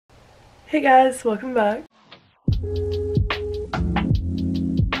Hey guys, welcome back.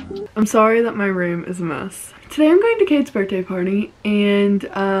 I'm sorry that my room is a mess. Today I'm going to Cade's birthday party, and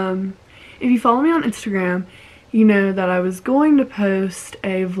if you follow me on Instagram, you know that I was going to post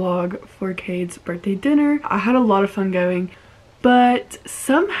a vlog for Cade's birthday dinner. I had a lot of fun going, but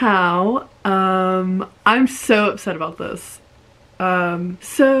somehow I'm so upset about this.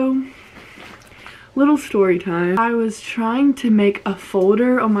 So little story time. I was trying to make a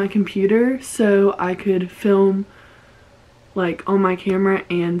folder on my computer so I could film like on my camera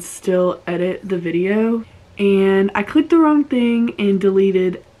and still edit the video, and I clicked the wrong thing and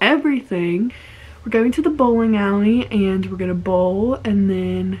deleted everything. We're going to the bowling alley and we're gonna bowl, and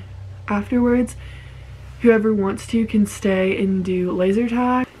then afterwards whoever wants to can stay and do laser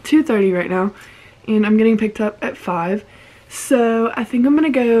tag. 2:30 right now, and I'm getting picked up at 5. So I think I'm gonna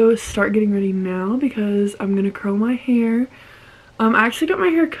go start getting ready now because I'm gonna curl my hair. I actually got my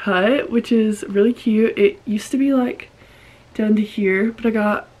hair cut, which is really cute. It used to be like down to here, but I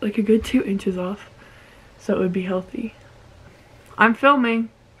got like a good 2 inches off, so it would be healthy. I'm filming.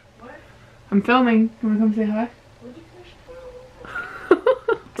 What? I'm filming. You wanna come say hi?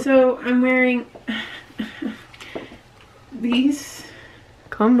 So I'm wearing these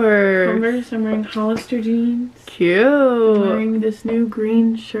Converse. I'm wearing Hollister jeans. Cute. I'm wearing this new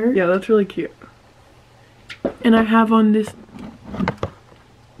green shirt. Yeah, that's really cute. And I have on this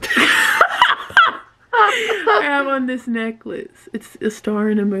I have on this necklace. It's a star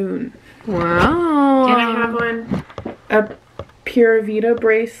and a moon. Wow. And I have on a Pura Vida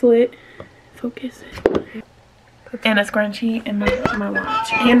bracelet. Focus it. And a scrunchie and my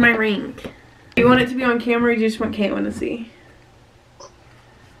watch. And my ring. Do you want it to be on camera or do you just want Caitlin to see?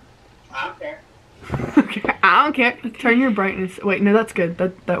 I don't care. Okay, I don't care. Okay. Turn your brightness. Wait, no, that's good.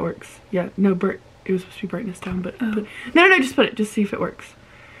 That works. Yeah, no, it was supposed to be brightness down, but no, just put it. Just see if it works.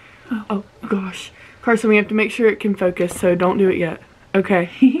 Oh gosh, Carson, we have to make sure it can focus, so don't do it yet. Okay,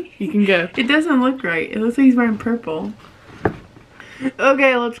 you can go. It doesn't look right. It looks like he's wearing purple.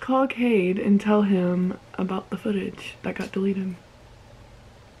 Okay, let's call Cade and tell him about the footage that got deleted.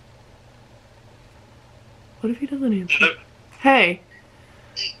 What if he doesn't answer? Hey.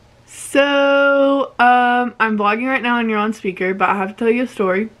 So, I'm vlogging right now and you're on speaker, but I have to tell you a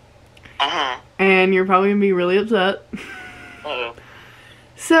story. And you're probably gonna be really upset.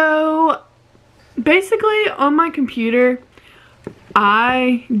 So, basically on my computer,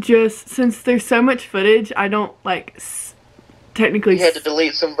 I just, since there's so much footage, I don't like technically... You had to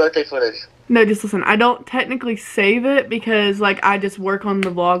delete some birthday footage. No, just listen. I don't technically save it because like I just work on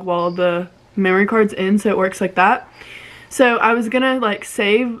the vlog while the memory card's in, so it works like that. So I was gonna like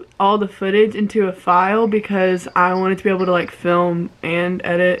save all the footage into a file because I wanted to be able to like film and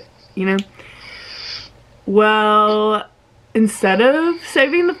edit, you know. Well, instead of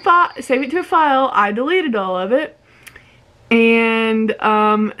save it to a file, I deleted all of it. And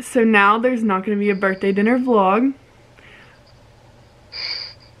so now there's not gonna be a birthday dinner vlog.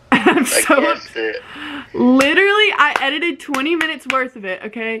 I'm so upset. Literally, I edited 20 minutes worth of it,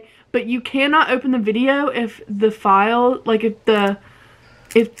 okay? But you cannot open the video if the file, like if the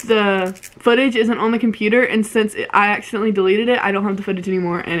footage isn't on the computer, and since I accidentally deleted it, I don't have the footage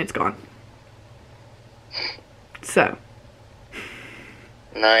anymore and it's gone. So.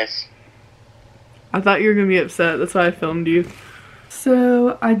 Nice. I thought you were gonna be upset, that's why I filmed you.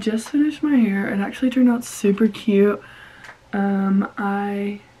 So, I just finished my hair. It actually turned out super cute.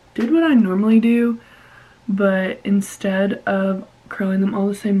 I did what I normally do, but instead of curling them all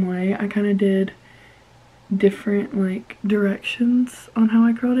the same way, I kind of did different like directions on how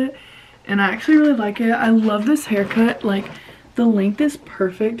I curled it, and I actually really like it. I love this haircut. Like the length is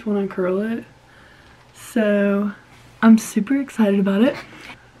perfect when I curl it, so I'm super excited about it.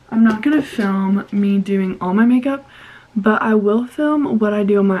 I'm not gonna film me doing all my makeup, but I will film what I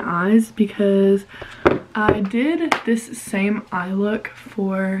do on my eyes because I did this same eye look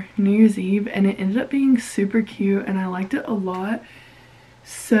for New Year's Eve and it ended up being super cute and I liked it a lot.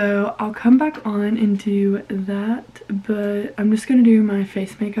 So I'll come back on and do that, but I'm just gonna do my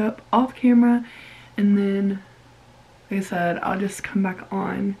face makeup off camera, and then like I said, I'll just come back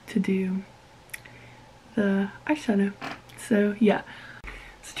on to do the eyeshadow. So yeah,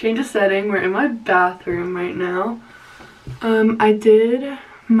 let's change the setting. We're in my bathroom right now. I did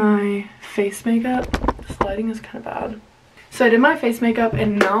my face makeup. This lighting is kind of bad. So I did my face makeup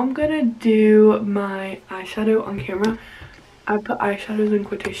and now I'm gonna do my eyeshadow on camera. I put eyeshadows in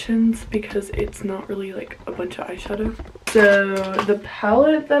quotations because it's not really like a bunch of eyeshadow. So the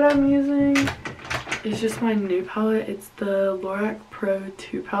palette that I'm using is just my new palette. It's the Lorac Pro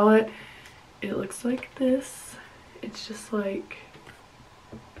 2 palette. It looks like this. It's just like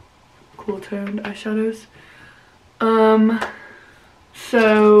cool toned eyeshadows.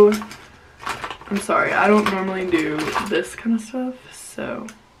 So I'm sorry, I don't normally do this kind of stuff, so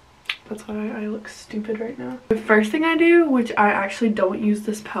that's why I look stupid right now. The first thing I do, which I actually don't use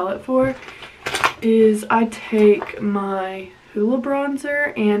this palette for, is I take my Hoola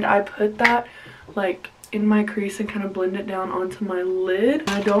bronzer and I put that like in my crease and kind of blend it down onto my lid.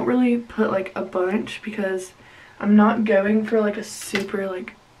 I don't really put like a bunch because I'm not going for like a super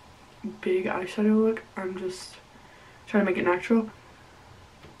like big eyeshadow look. I'm just trying to make it natural.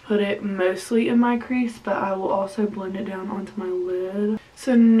 Put it mostly in my crease, but I will also blend it down onto my lid.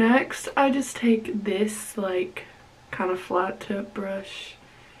 So next I just take this like kind of flat tip brush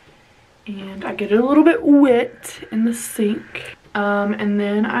and I get it a little bit wet in the sink. And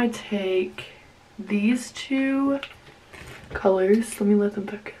then I take these two colors. Let me let them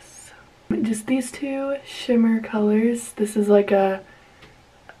focus. Just these two shimmer colors. This is like a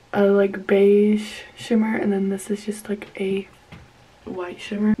like beige shimmer, and then this is just like a white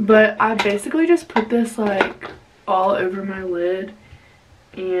shimmer. But I basically just put this like all over my lid,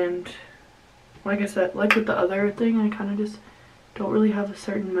 and like I said, like with the other thing, I kind of just don't really have a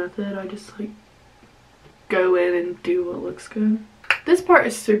certain method. I just like go in and do what looks good. This part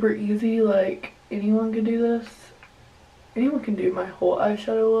is super easy, like anyone can do this. Anyone can do my whole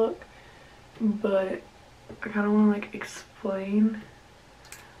eyeshadow look, but I kind of want to like explain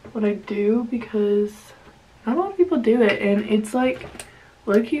what I do because not a lot of people do it, and it's like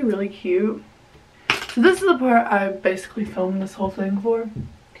low-key really cute. So this is the part I basically filmed this whole thing for.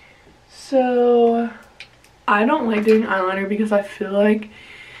 So I don't like doing eyeliner because I feel like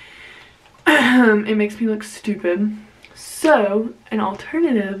it makes me look stupid. So an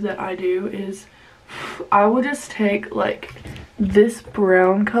alternative that I do is I will just take like this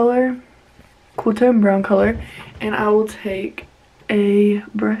brown color, cool tone brown color, and I will take a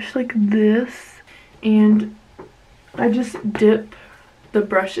brush like this and I just dip the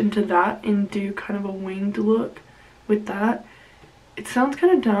brush into that and do kind of a winged look with that. It sounds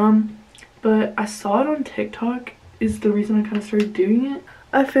kind of dumb, but I saw it on TikTok is the reason I kind of started doing it.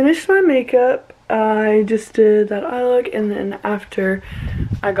 I finished my makeup. I just did that eye look, and then after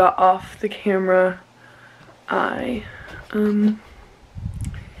I got off the camera, I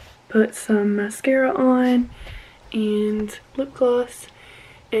put some mascara on and lip gloss,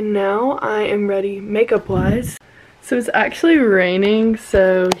 and now I am ready makeup wise. So it's actually raining,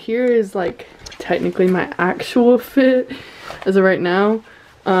 so here is like technically my actual fit as of right now.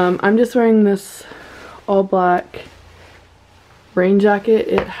 I'm just wearing this all black rain jacket.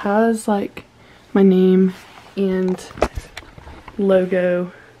 It has like my name and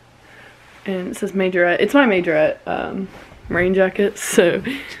logo, and it says majorette. It's my majorette rain jacket, so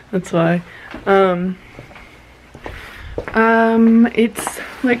that's why. It's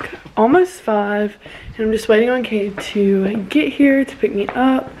like almost 5 and I'm just waiting on Cade to get here to pick me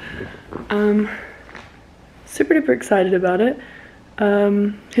up. Super duper excited about it.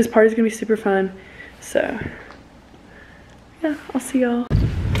 His party's gonna be super fun, so yeah, I'll see y'all.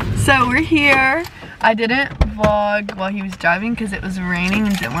 So we're here. I didn't vlog while he was driving because it was raining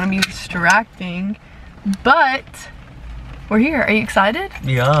and didn't want to be distracting, but we're here. Are you excited?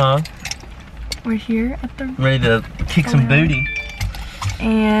 Yeah. We're here at the ready to kick some booty.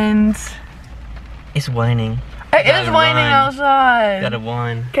 And it's raining. It is raining outside. Gotta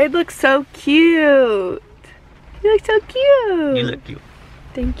whine. Cade looks so cute. You look so cute. You look cute.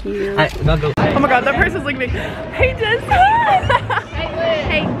 Thank you. I'll go. Oh my god, that person's looking at me. Hey, Jesse.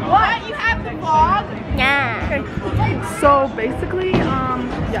 Hey, what? You have the vlog? Yeah. Okay. So basically,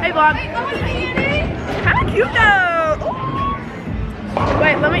 yeah. Hey, vlog. How cute though.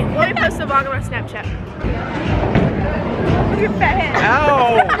 Wait, let me post the vlog on my Snapchat. Look at your fat head. Ow!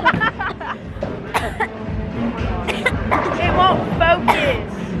 It won't focus.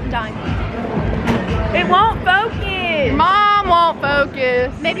 Dying. It won't focus. Mom won't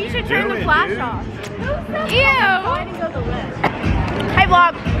focus. Maybe you should turn the flash off. Ew. Hey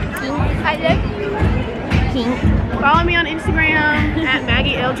vlog. I love you. Pink. Follow me on Instagram at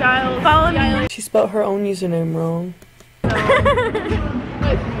Maggie L Giles. Follow me. She spelled her own username wrong.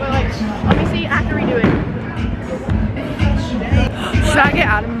 Wait, let me see. I have to redo it. Should I get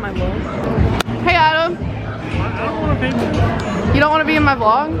Adam in my vlog? Hey Adam. I don't want to be. You don't want to be in my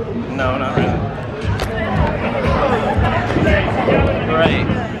vlog? No, not really. Great.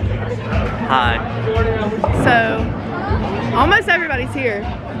 Hi. So, almost everybody's here.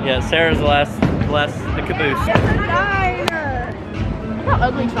 Yeah, Sarah's the caboose. Look how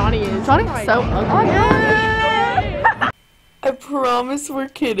ugly Johnny is. Johnny's so ugly. I promise we're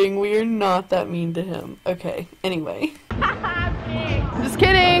kidding. We are not that mean to him. Okay, anyway. Just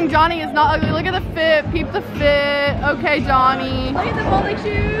kidding. Johnny is not ugly. Look at the fit. Peep the fit. Okay, Johnny. Look at the bowling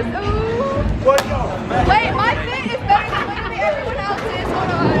shoes. Ooh. Wait, my fit is better than literally everyone else's.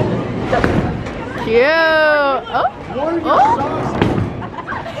 Hold on. Cute. Oh.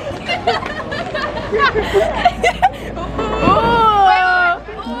 Oh.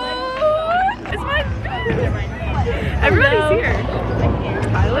 Ooh. It's mine. Everybody's here.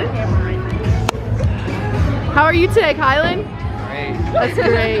 Kylan? How are you today, Kylan? Great. That's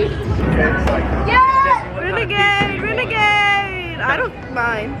great. Yeah! Renegade! Renegade! I don't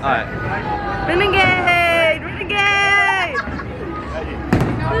mind. Alright. Renegade! Renegade!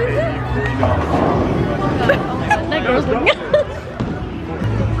 That girl's looking.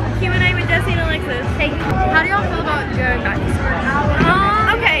 Q&A with Jesse and Alexis. Hey, how do y'all feel about going back to school?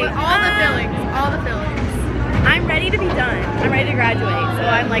 Okay, all the feelings. All the feelings. I'm ready to be done. I'm ready to graduate, so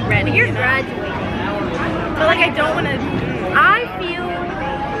I'm like ready. But you're graduating. But like I don't want to. I feel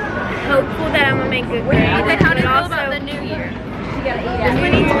hopeful that I'm gonna make good grades. Then how do you feel about the new year?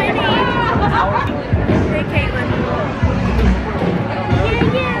 2020. Hey, Caitlin.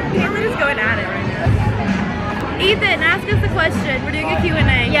 Yeah. Caitlin is going at it right now. Ethan, ask us the question. We're doing a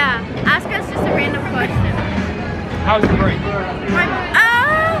Q&A. Yeah, ask us just a random question. How's your break?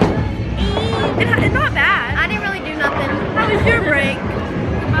 It's not bad. I didn't really do nothing. How was your break?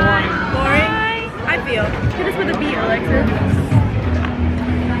 Boring. I feel. Hit us with a beat, Alexa.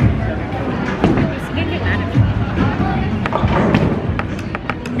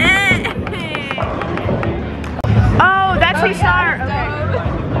 Oh, that's too sharp. Okay.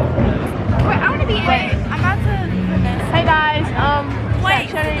 Wait, I want to be in it. I'm about to. Hey guys, Wait,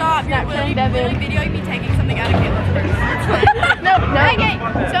 stop. You're literally videoing me taking something out of Kayla's purse. no. Okay,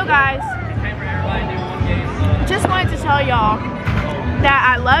 so guys, just wanted to tell y'all that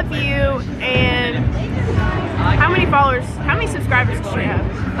I love you and how many followers, how many subscribers does she have?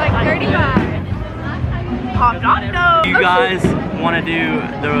 Like 35. Popped off though. Do you guys want to do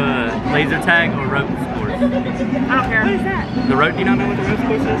the laser tag or rope sports? I don't care. What is that? The rope, do you not know what the rope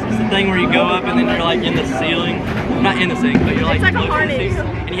course is? It's the thing where you go up and then you're like in the ceiling. Not in the ceiling, but you're like It's like a floating in the harness.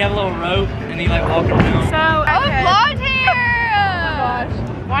 ceiling, and you have a little rope and you like walk around. So, vlog here!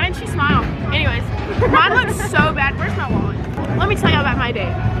 Why didn't she smile? Anyways, mine looks so bad. Where's my wallet? Let me tell y'all about my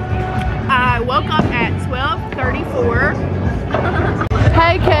day. I woke up at 12:34.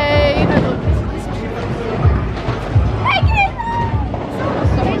 Hey, Cade.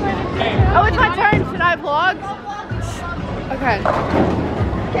 Oh, it's my turn. Should I vlog? Okay.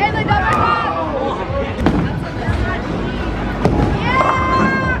 Caitlin, go back up.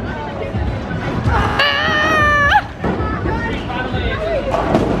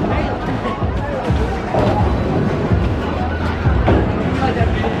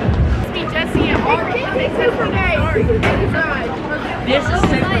 It's me, Jesse, and Ari. This is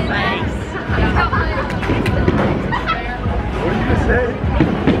super nice. What did you say?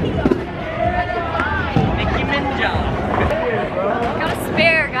 Nicki Minaj. Got a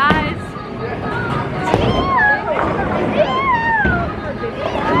spare, guys.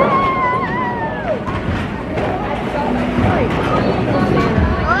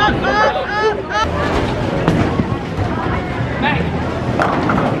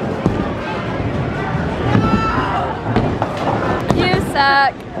 You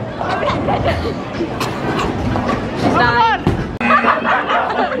suck. She's dying.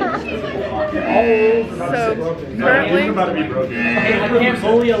 So, currently, Hey, I can't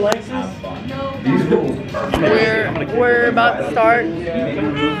bully Alexis. we're about to start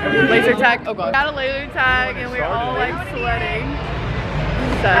laser tag. Oh god. Got a laser tag and we're all like sweating.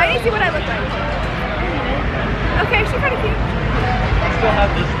 I need to So, see what I look like. Okay, she's kind of cute. Still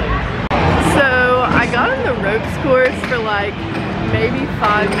have this thing. so I got on the ropes course for like maybe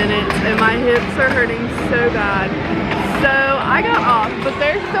 5 minutes and my hips are hurting so bad. So I got off, but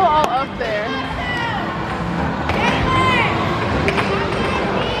they're still all up there.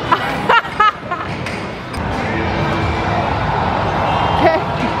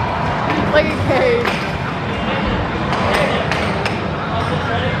 Like a cage.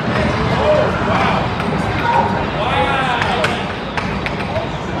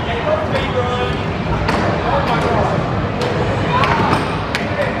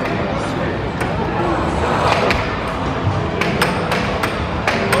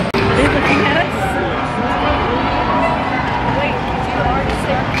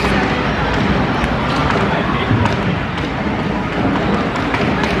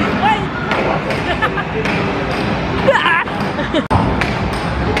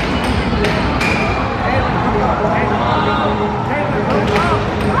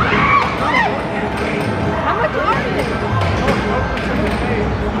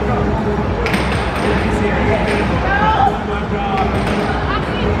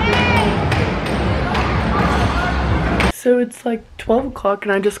 So it's like 12 o'clock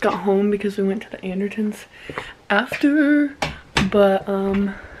and I just got home because we went to the Andertons after. But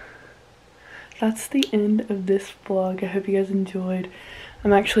that's the end of this vlog. I hope you guys enjoyed.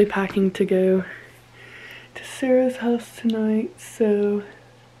 I'm actually packing to go to Sarah's house tonight, so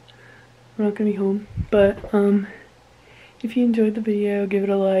I'm not gonna be home. But if you enjoyed the video, give it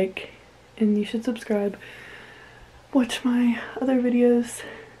a like, and you should subscribe. Watch my other videos,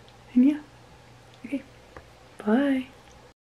 and yeah. Okay, bye.